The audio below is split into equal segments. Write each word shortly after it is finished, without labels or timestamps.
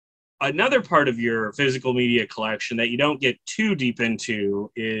another part of your physical media collection that you don't get too deep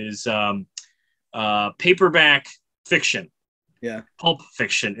into is paperback fiction. Yeah. Pulp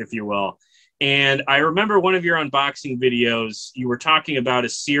fiction, if you will. And I remember one of your unboxing videos, you were talking about a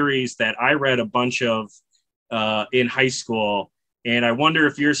series that I read a bunch of in high school. And I wonder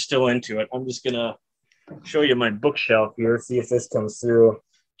if you're still into it. I'm just going to show you my bookshelf here, see if this comes through.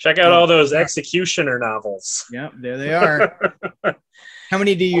 Check out all those Executioner novels. Yep, there they are. How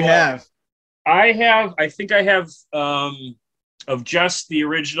many do you have? I think I have of just the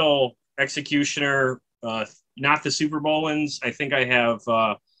original Executioner, not the Super Bowl ones. I think I have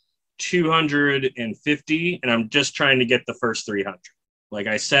 250, and I'm just trying to get the first 300. Like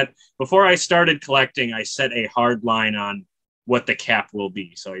I said, before I started collecting, I set a hard line on what the cap will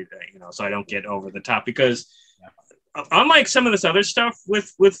be. So, so I don't get over the top, because unlike some of this other stuff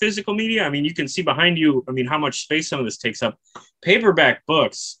with physical media, I mean, you can see behind you, I mean, how much space some of this takes up. Paperback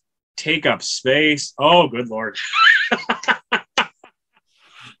books take up space. Oh, good Lord.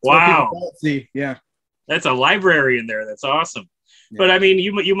 Wow. Yeah. That's a library in there. That's awesome. Yeah. But I mean,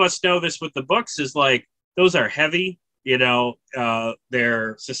 you must know this with the books is like, those are heavy,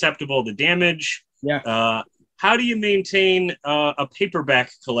 they're susceptible to damage. Yeah. How do you maintain a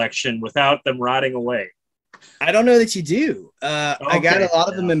paperback collection without them rotting away? I don't know that you do. I got a lot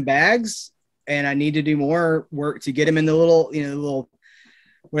of them in bags, and I need to do more work to get them in the little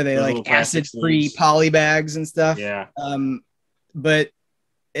where they like acid-free poly bags and stuff. Yeah. But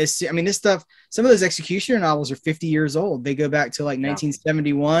this stuff, some of those Executioner novels are 50 years old. They go back to like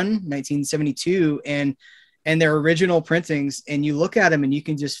 1971, 1972, and their original printings, and you look at them and you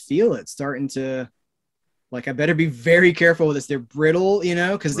can just feel it starting to, like, I better be very careful with this. They're brittle,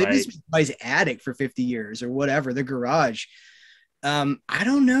 because they've been somebody's attic for 50 years or whatever, their garage. I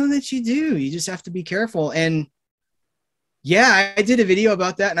don't know that you do. You just have to be careful. And yeah, I did a video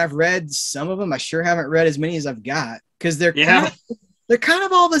about that, and I've read some of them. I sure haven't read as many as I've got, because they're kind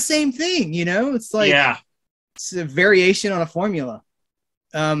of all the same thing, It's like it's a variation on a formula.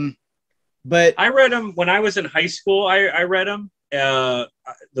 But I read them when I was in high school. I read them.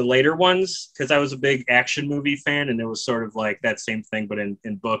 The later ones, because I was a big action movie fan, and it was sort of like that same thing but in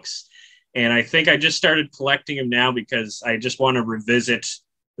books. And I think I just started collecting them now because I just want to revisit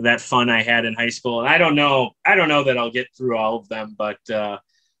that fun I had in high school. And I don't know that I'll get through all of them, but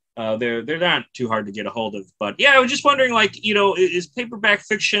they're not too hard to get a hold of. But yeah, I was just wondering, like, is paperback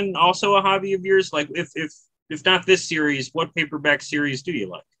fiction also a hobby of yours? Like, if not this series, what paperback series do you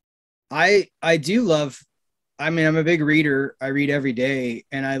like? I do love, I'm a big reader. I read every day,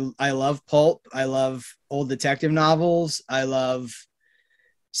 and I love pulp. I love old detective novels. I love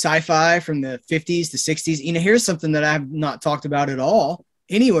sci-fi from the 50s to 60s. Here's something that I've not talked about at all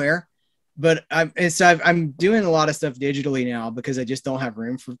anywhere, but I'm doing a lot of stuff digitally now because I just don't have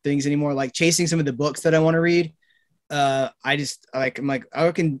room for things anymore. Like chasing some of the books that I want to read. I'm like, oh,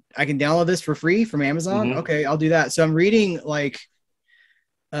 I can download this for free from Amazon. Mm-hmm. Okay, I'll do that. So I'm reading like,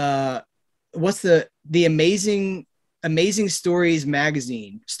 what's the Amazing Stories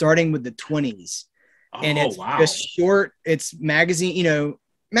magazine, starting with the 20s. And it's just short. It's magazine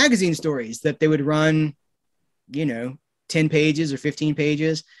stories that they would run, 10 pages or 15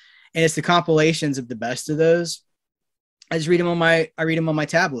 pages. And it's the compilations of the best of those. I read them on my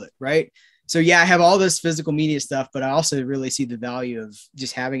tablet. Right. So yeah, I have all this physical media stuff, but I also really see the value of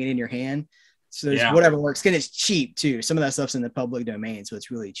just having it in your hand. So there's whatever works. And it's cheap too. Some of that stuff's in the public domain, so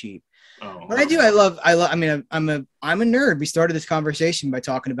it's really cheap. But I'm a nerd. We started this conversation by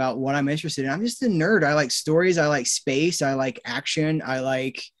talking about what I'm interested in. I'm just a nerd. I like stories. I like space. I like action. I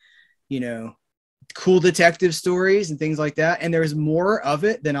like, cool detective stories and things like that. And there's more of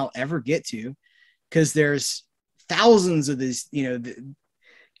it than I'll ever get to, because there's thousands of these, you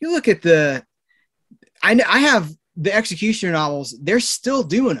look at I have the Executioner novels. They're still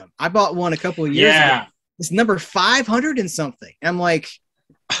doing them. I bought one a couple of years ago. It's number 500 and something. And I'm like,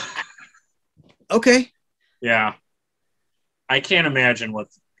 okay. Yeah. I can't imagine what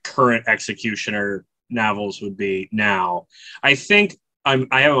current Executioner novels would be now. I think I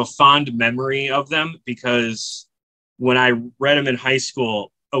have a fond memory of them because when I read them in high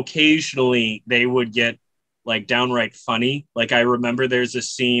school, occasionally they would get like downright funny. Like I remember there's a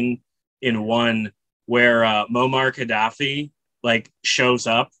scene in one where Muammar Gaddafi like shows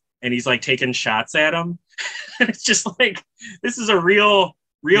up and he's like taking shots at him. And it's just like, this is a real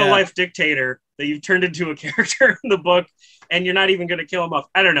life dictator that you've turned into a character in the book, and you're not even going to kill him off.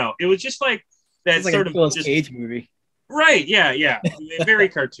 I don't know. It was just like that, like sort a of Nicolas Cage movie. Right. Yeah. Yeah. Very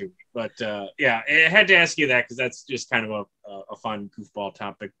cartoony. But yeah, I had to ask you that because that's just kind of a fun goofball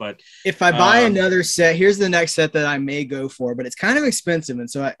topic. But if I buy another set, here's the next set that I may go for, but it's kind of expensive. And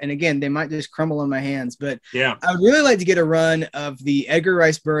so, and again, they might just crumble in my hands. But yeah, I would really like to get a run of the Edgar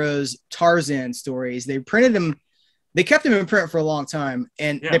Rice Burroughs Tarzan stories. They printed them. They kept them in print for a long time,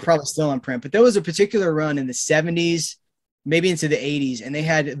 and they're probably still in print. But there was a particular run in the 70s, maybe into the 80s, and they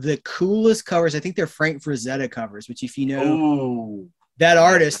had the coolest covers. I think they're Frank Frazetta covers, which if you know that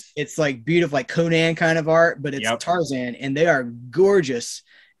artist, it's like beautiful, like Conan kind of art, but it's Tarzan, and they are gorgeous.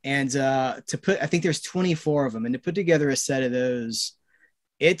 And I think there's 24 of them, and to put together a set of those,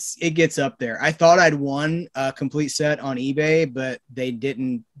 it gets up there. I thought I'd won a complete set on eBay, but they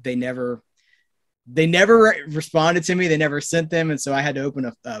didn't. They never responded to me. They never sent them, and so I had to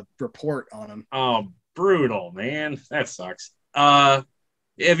open a report on them. Oh, brutal, man. That sucks. Have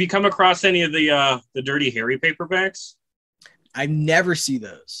you come across any of the Dirty Harry paperbacks? I never see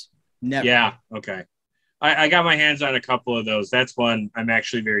those. Never. Yeah. Okay. I got my hands on a couple of those. That's one I'm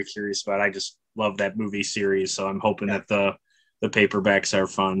actually very curious about. I just love that movie series, so I'm hoping that the paperbacks are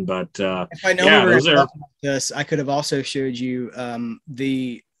fun. But if I know we were talking about this, I could have also showed you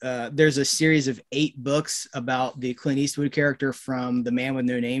there's a series of 8 books about the Clint Eastwood character from the Man with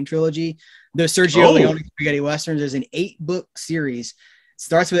No Name trilogy. The Sergio Leone spaghetti westerns. There's an 8-book series.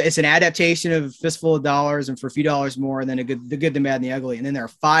 Starts with, it's an adaptation of Fistful of Dollars and For a Few Dollars More, and then The Good, the Bad, and the Ugly. And then there are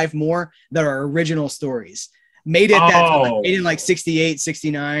 5 more that are original stories made at that time, made in like 68,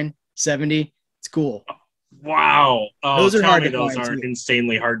 69, 70. It's cool. Wow. Those are hard to those find. Aren't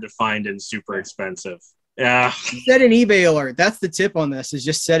insanely hard to find and super expensive. Yeah. Set an eBay alert. That's the tip on this, is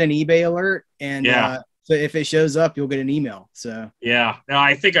just set an eBay alert. And so if it shows up, you'll get an email. So yeah, no,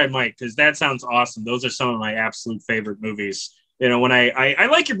 I think I might, because that sounds awesome. Those are some of my absolute favorite movies. You know, when I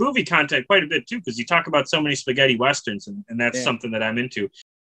like your movie content quite a bit too, because you talk about so many spaghetti westerns, and that's something that I'm into.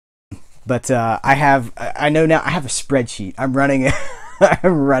 But I know now I have a spreadsheet. I'm running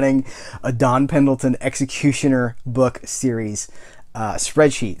a Don Pendleton Executioner book series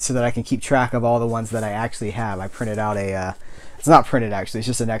spreadsheet so that I can keep track of all the ones that I actually have. I printed out it's not printed actually, it's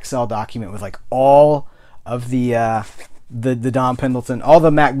just an Excel document with like all of the Don Pendleton, all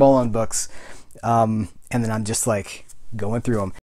the Mack Bolan books, and then I'm just like going through them.